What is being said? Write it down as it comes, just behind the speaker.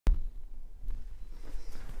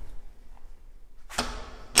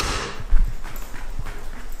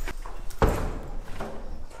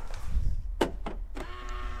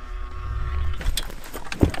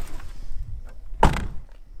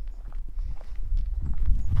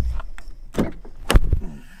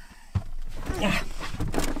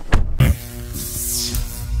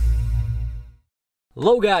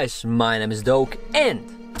Hello guys, my name is Doke and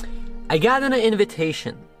I got an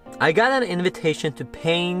invitation. To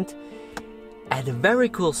paint at a very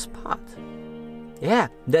cool spot. Yeah,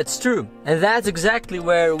 that's true. And that's exactly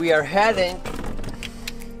where we are heading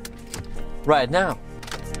right now.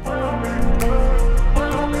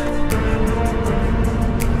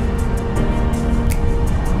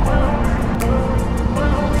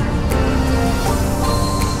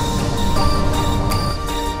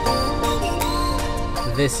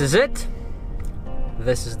 This is it.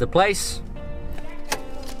 This is the place.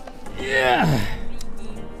 Yeah.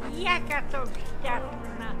 Jaka to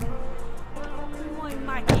šťastná. Môj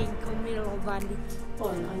Matenko milovaný.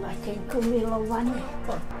 Môj Matenko milovaný.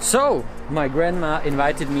 So, my grandma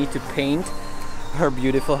invited me to paint her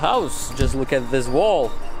beautiful house. Just look at this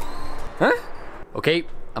wall. Huh? Okay,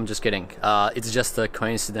 I'm just kidding. It's just a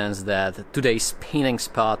coincidence that today's painting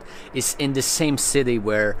spot is in the same city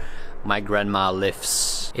where my grandma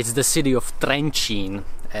lives. It's the city of Trenčín,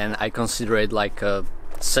 and I consider it like a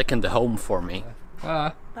second home for me.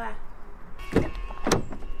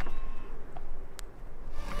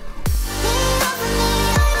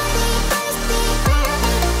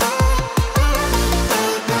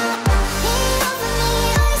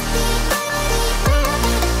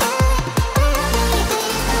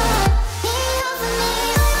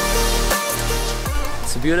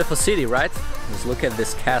 It's a beautiful city, right? Just look at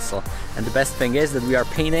this castle. And the best thing is that we are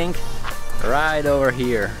painting right over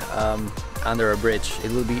here, under a bridge.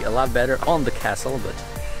 It will be a lot better on the castle, but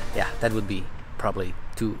yeah, that would be probably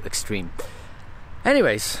too extreme.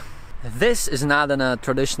 Anyways, this is not a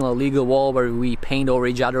traditional legal wall where we paint over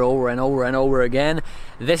each other over and over and over again.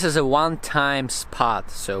 This is a one-time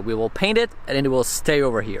spot, so we will paint it and it will stay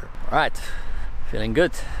over here. All right, feeling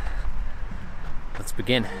good. Let's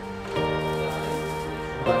begin.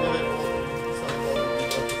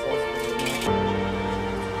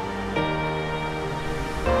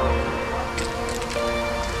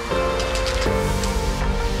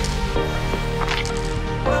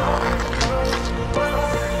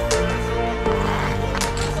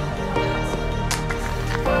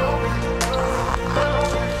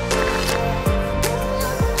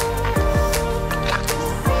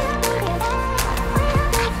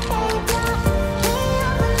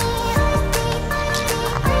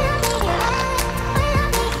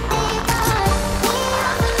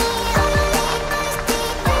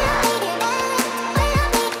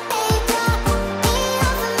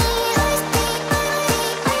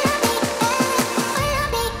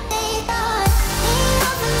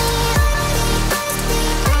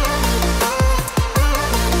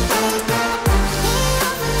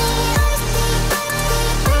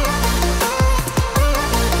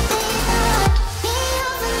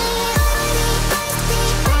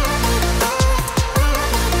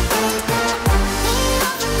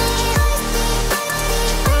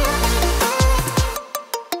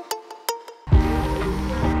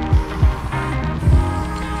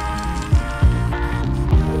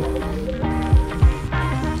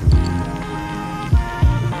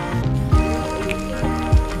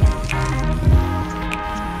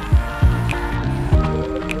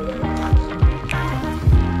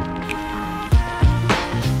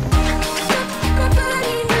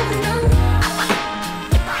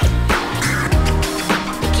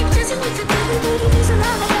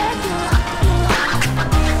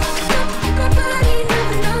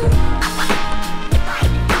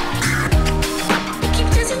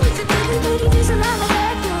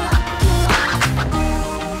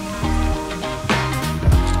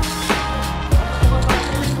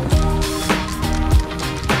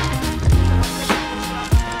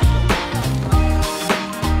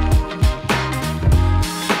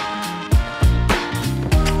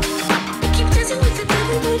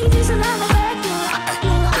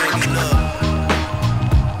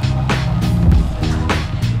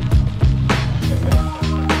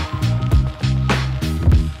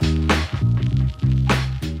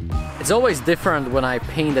 It's always different when I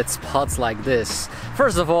paint at spots like this.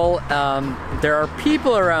 First of all, there are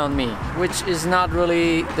people around me, which is not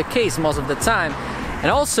really the case most of the time.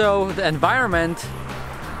 And also, the environment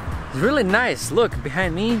is really nice. Look,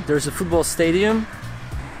 behind me, there's a football stadium.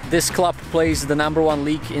 This club plays the #1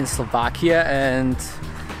 league in Slovakia, and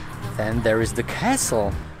then there is the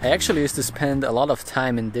castle. I actually used to spend a lot of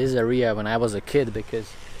time in this area when I was a kid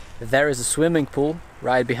because there is a swimming pool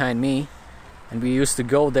right behind me. And we used to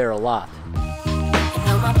go there a lot.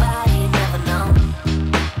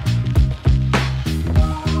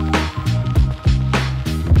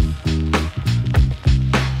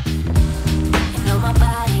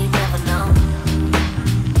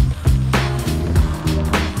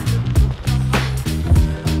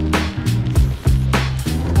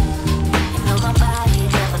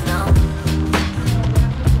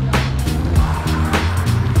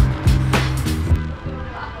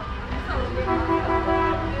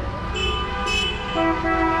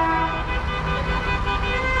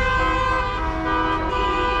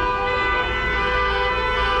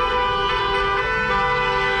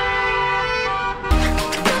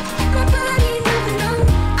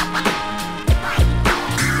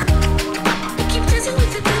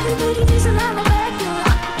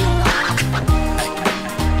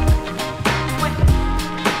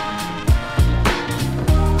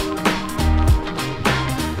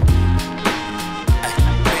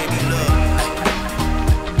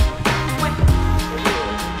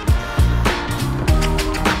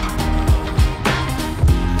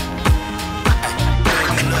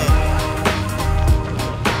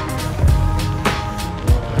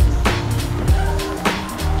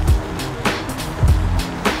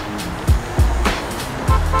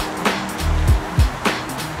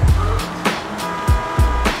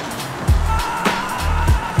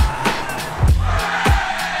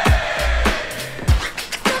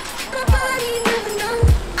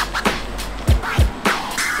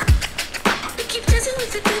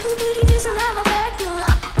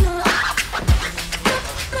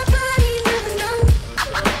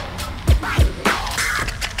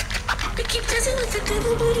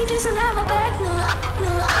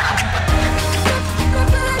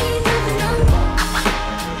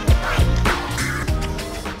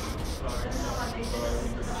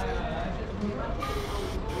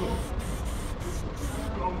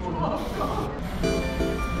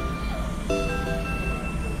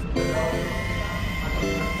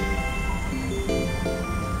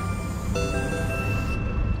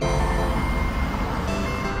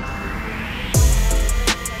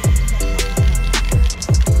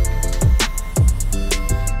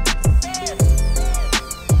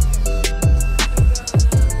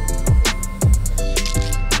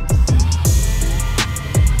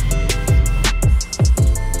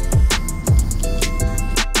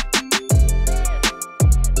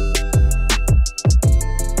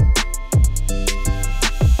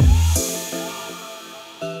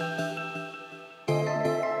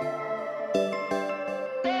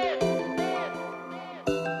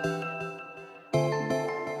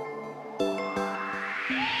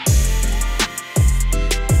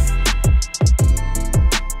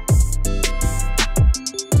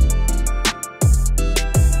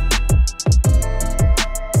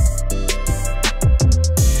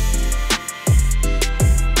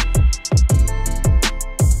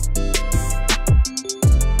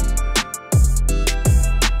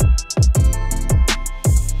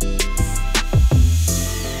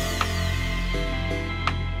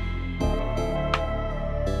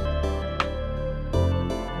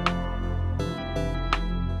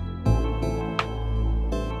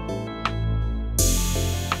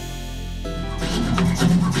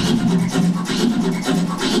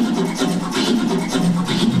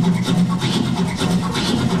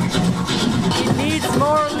 It needs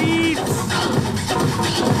more leaves.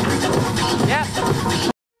 Yep.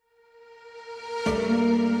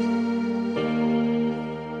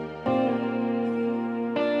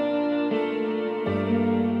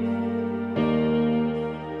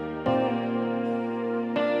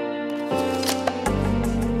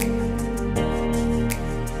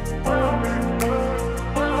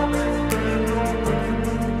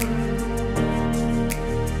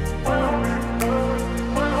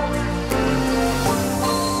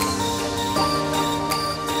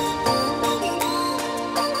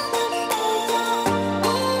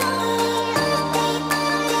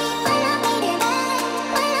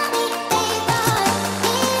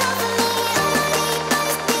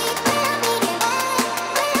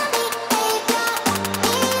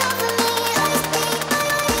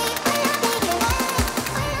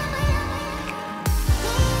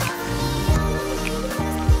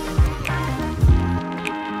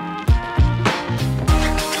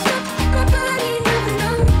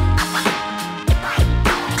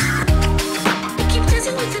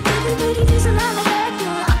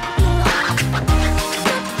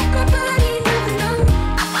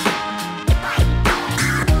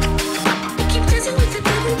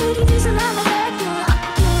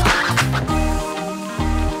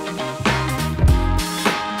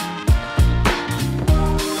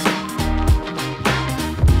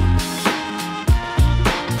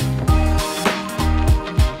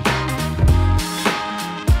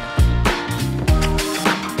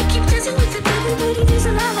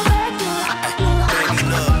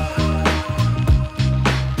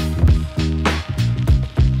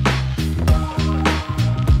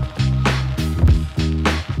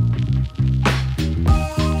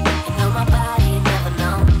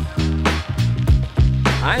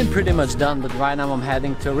 I'm pretty much done, but right now I'm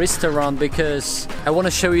heading to a restaurant because I want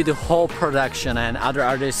to show you the whole production, and other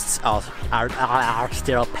artists are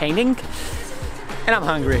still painting, and I'm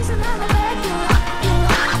hungry.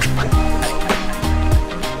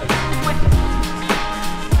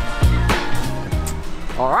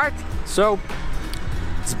 Alright, so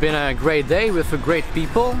it's been a great day with great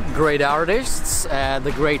people, great artists,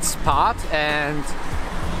 the great spot, and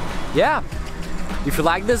yeah. If you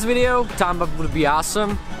like this video, thumb up would be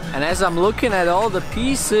awesome. And as I'm looking at all the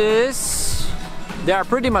pieces, they are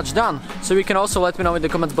pretty much done. So you can also let me know in the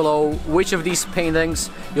comments below which of these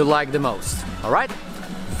paintings you like the most. Alright?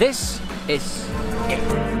 This is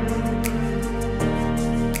it.